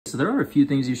So there are a few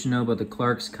things you should know about the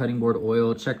Clark's cutting board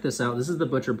oil. Check this out. This is the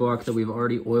butcher block that we've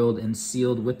already oiled and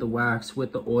sealed with the wax,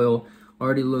 with the oil.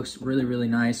 Already looks really, really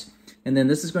nice. And then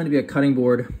this is going to be a cutting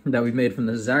board that we've made from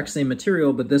the exact same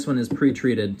material, but this one is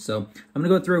pre-treated. So I'm gonna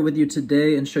go through it with you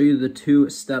today and show you the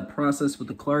two-step process with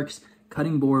the Clark's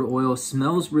cutting board oil.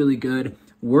 Smells really good,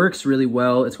 works really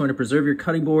well. It's going to preserve your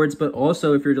cutting boards, but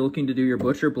also if you're looking to do your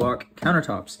butcher block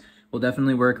countertops, will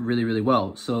definitely work really, really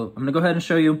well. So I'm gonna go ahead and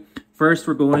show you. First,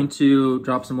 we're going to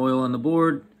drop some oil on the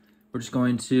board. We're just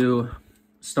going to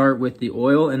start with the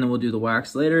oil and then we'll do the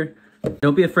wax later.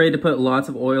 Don't be afraid to put lots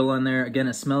of oil on there. Again,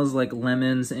 it smells like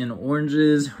lemons and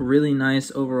oranges. Really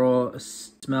nice overall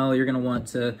smell. You're gonna want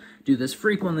to do this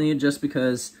frequently just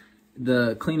because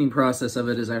the cleaning process of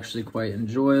it is actually quite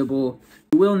enjoyable.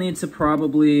 You will need to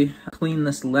probably clean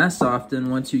this less often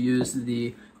once you use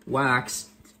the wax.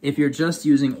 If you're just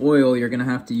using oil, you're gonna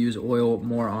have to use oil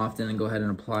more often and go ahead and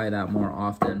apply that more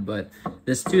often. But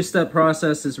this two-step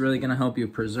process is really gonna help you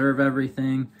preserve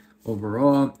everything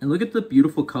overall. And look at the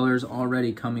beautiful colors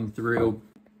already coming through.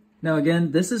 Now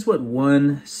again, this is what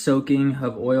one soaking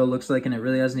of oil looks like, and it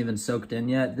really hasn't even soaked in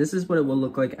yet. This is what it will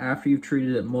look like after you've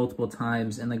treated it multiple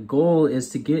times. And the goal is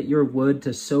to get your wood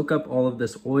to soak up all of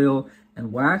this oil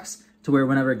and wax to where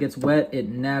whenever it gets wet, it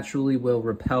naturally will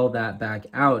repel that back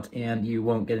out and you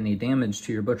won't get any damage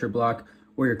to your butcher block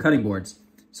or your cutting boards.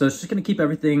 So it's just gonna keep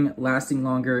everything lasting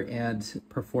longer and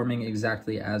performing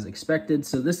exactly as expected.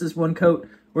 So this is one coat.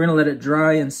 We're gonna let it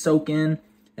dry and soak in,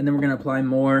 and then we're gonna apply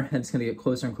more, and it's gonna get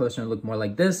closer and closer and look more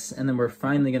like this. And then we're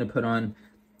finally gonna put on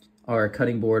our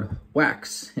cutting board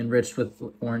wax enriched with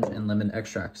orange and lemon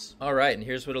extracts. All right, and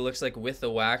here's what it looks like with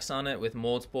the wax on it with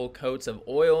multiple coats of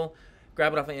oil.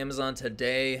 Grab it off of Amazon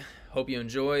today. Hope you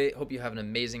enjoy. Hope you have an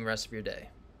amazing rest of your day.